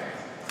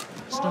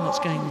 Starts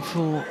going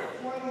for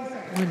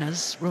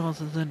winners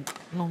rather than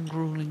long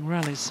grueling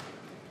rallies.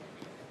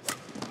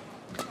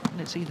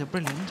 And it's either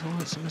brilliant or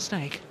it's a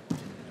mistake.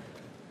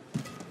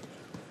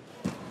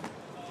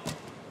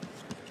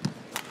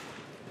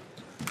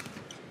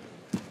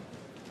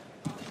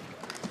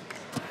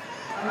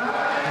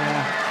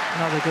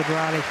 Another good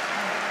rally.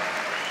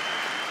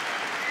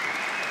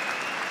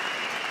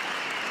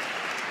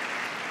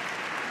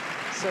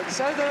 So it's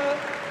over.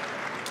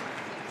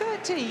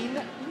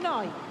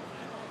 13-9.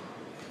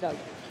 No.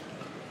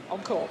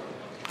 On court.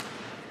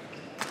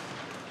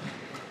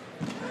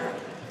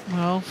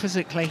 Well,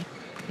 physically,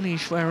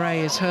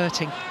 Xuerui is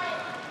hurting.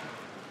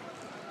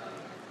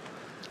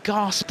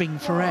 Gasping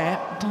for air,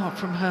 apart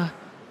from her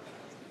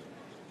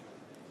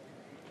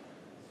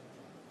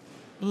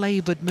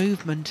laboured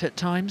movement at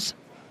times.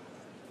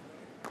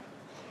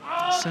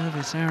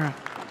 Service error.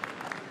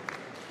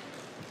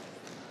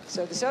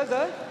 Service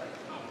over.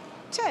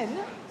 10-13.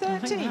 I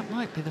think that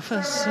might be the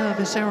first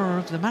service error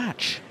of the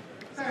match.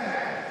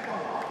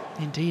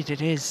 Indeed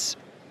it is.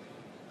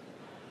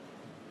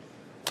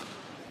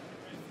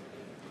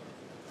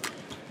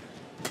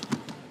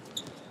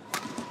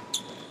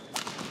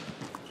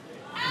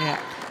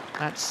 Yeah,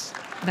 that's...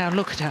 Now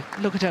look at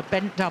her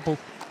bent double.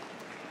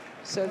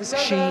 Service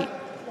over.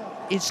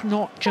 It's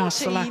not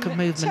just the lack of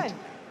movement. 10.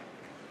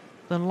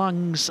 The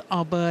lungs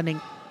are burning.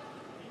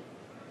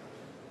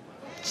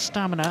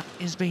 Stamina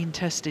is being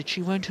tested.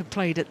 She won't have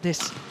played at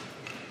this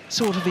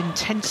sort of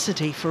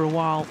intensity for a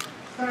while.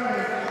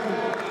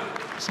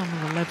 Some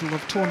of the level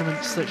of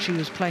tournaments that she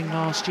was playing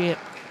last year.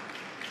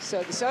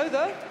 Service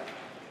over.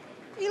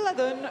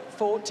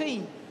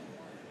 11-14.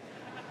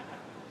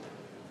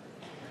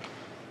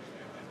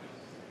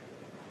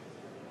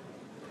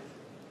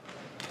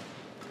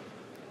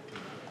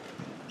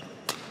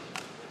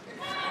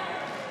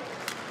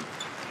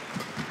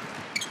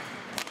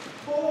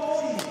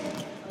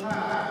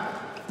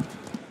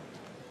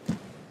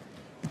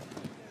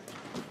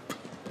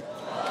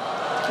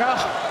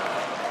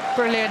 Oh,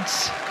 brilliant.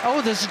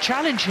 Oh, there's a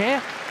challenge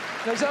here.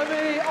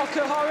 Nozomi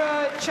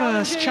OKUHARA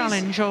First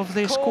challenge of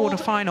this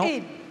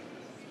quarter-final.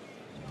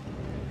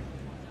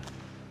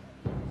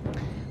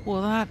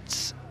 Well,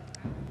 that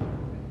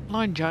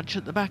line judge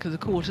at the back of the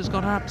court has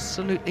got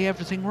absolutely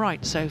everything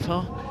right so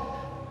far.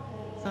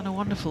 Done a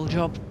wonderful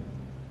job.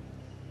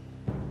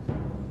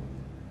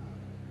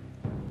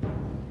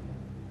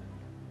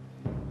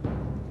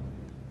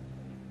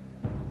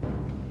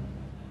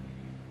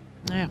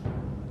 Yeah.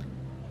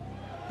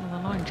 Well,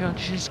 the line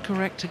judge is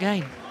correct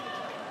again.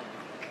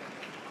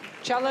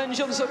 Challenge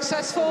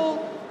unsuccessful.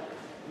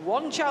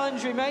 One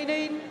challenge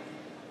remaining.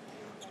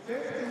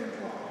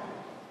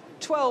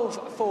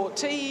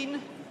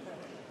 12-14.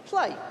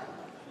 Play.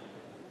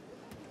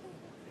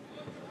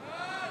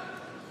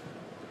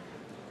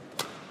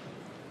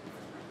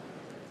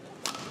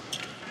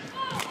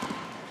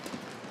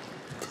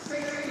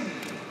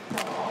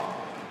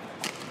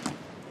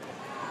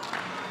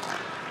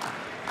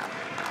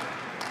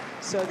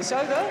 Service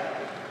over.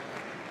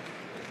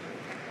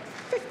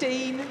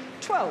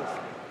 15-12.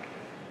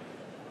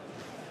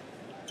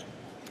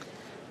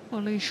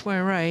 Well,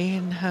 Xuerui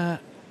in her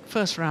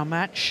first round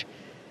match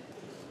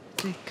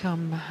did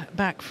come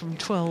back from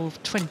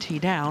 12-20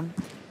 down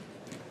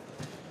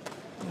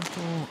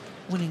before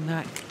winning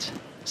that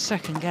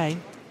second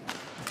game.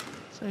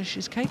 So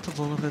she's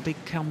capable of a big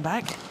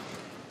comeback.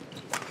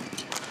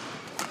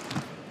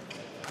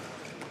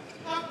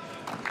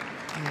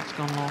 It's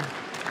gone long.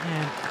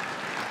 Yeah.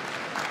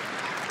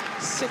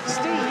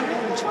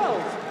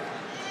 16-12.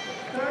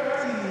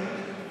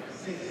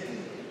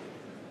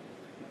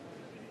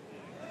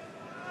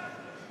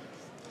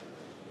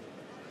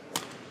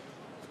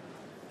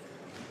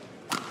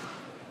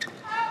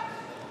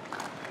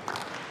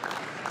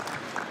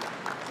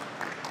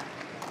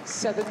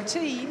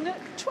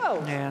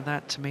 17-12. Yeah,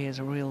 that to me is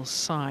a real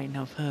sign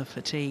of her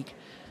fatigue.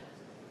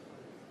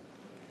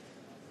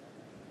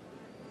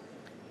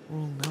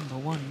 Rule number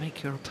 1,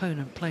 make your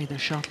opponent play the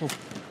shuttle.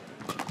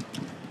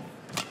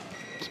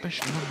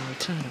 Especially on the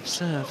return of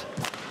serve.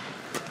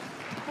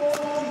 There's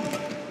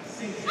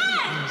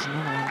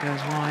another one,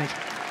 goes wide.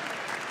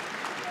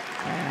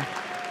 Yeah.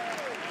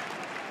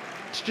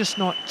 It's just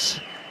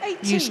not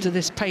 18, used to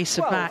this pace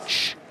 12. of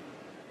match.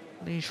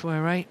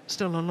 Xuerui,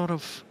 still a lot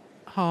of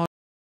hard.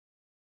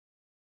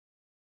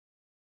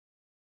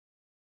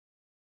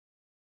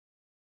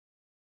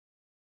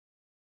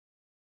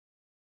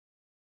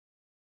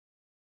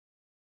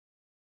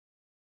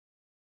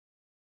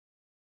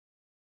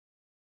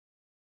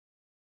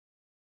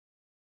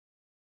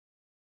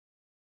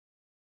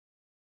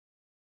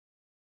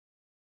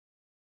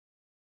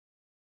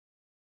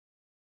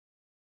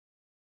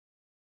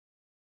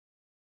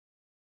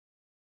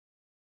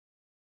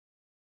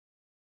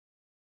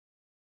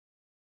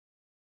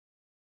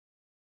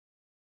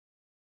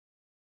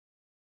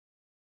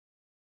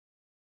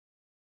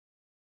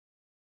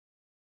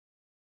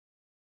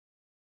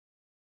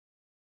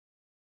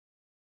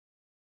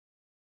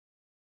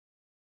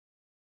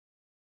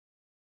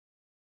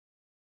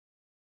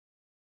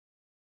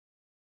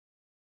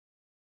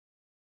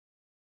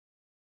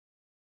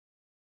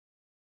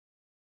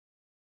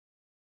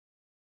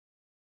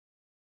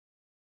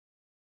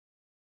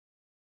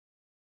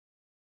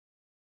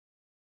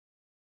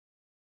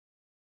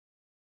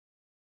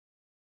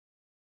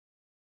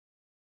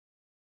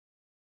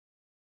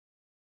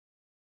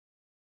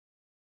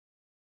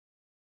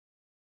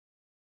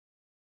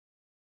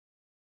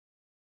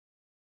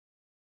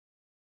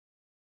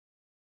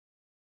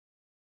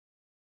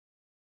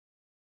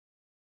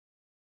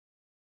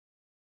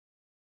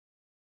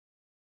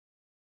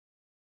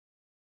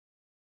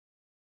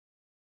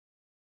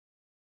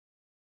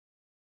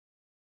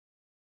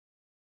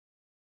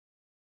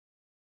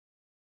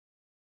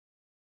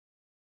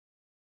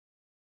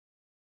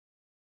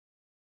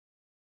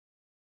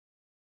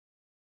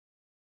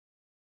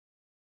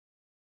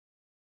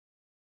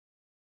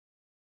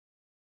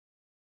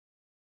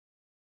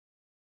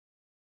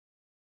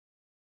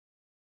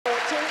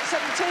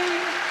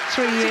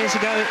 Three years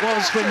ago it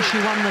was when she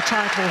won the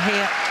title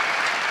here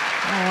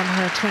on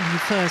her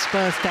 21st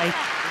birthday.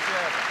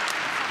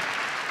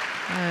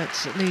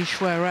 It's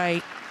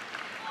Xuerui,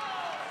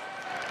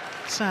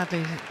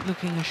 sadly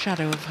looking a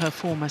shadow of her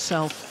former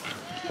self.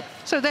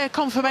 So their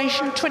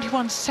confirmation,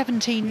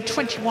 21-17,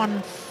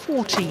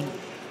 21-14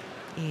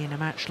 in a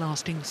match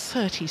lasting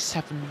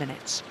 37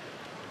 minutes.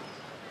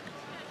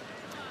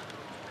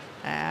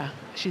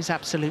 She's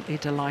absolutely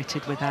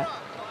delighted with that.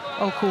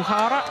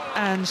 Okuhara,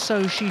 and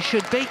so she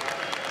should be.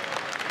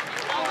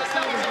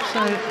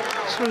 So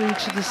through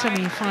to the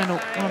semi-final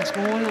once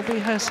more. It'll be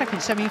her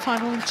second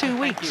semi-final in 2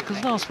 weeks,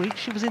 because last week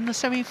she was in the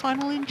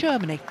semi-final in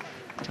Germany.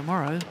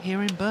 Tomorrow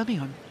here in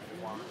Birmingham.